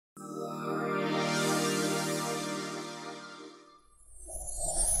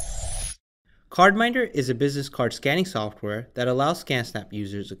CardMinder is a business card scanning software that allows ScanSnap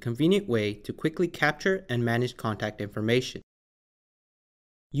users a convenient way to quickly capture and manage contact information.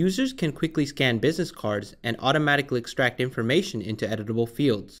 Users can quickly scan business cards and automatically extract information into editable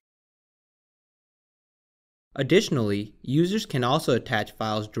fields. Additionally, users can also attach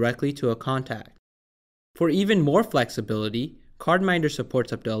files directly to a contact. For even more flexibility, CardMinder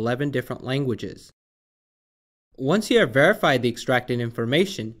supports up to 11 different languages. Once you have verified the extracted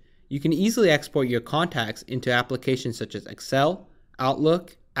information, you can easily export your contacts into applications such as Excel,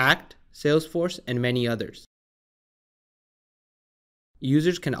 Outlook, Act, Salesforce, and many others.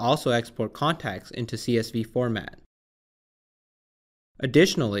 Users can also export contacts into CSV format.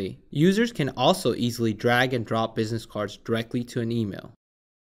 Additionally, users can also easily drag and drop business cards directly to an email.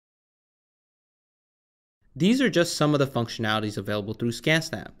 These are just some of the functionalities available through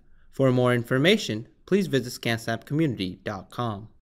ScanSnap. For more information, please visit scansnapcommunity.com.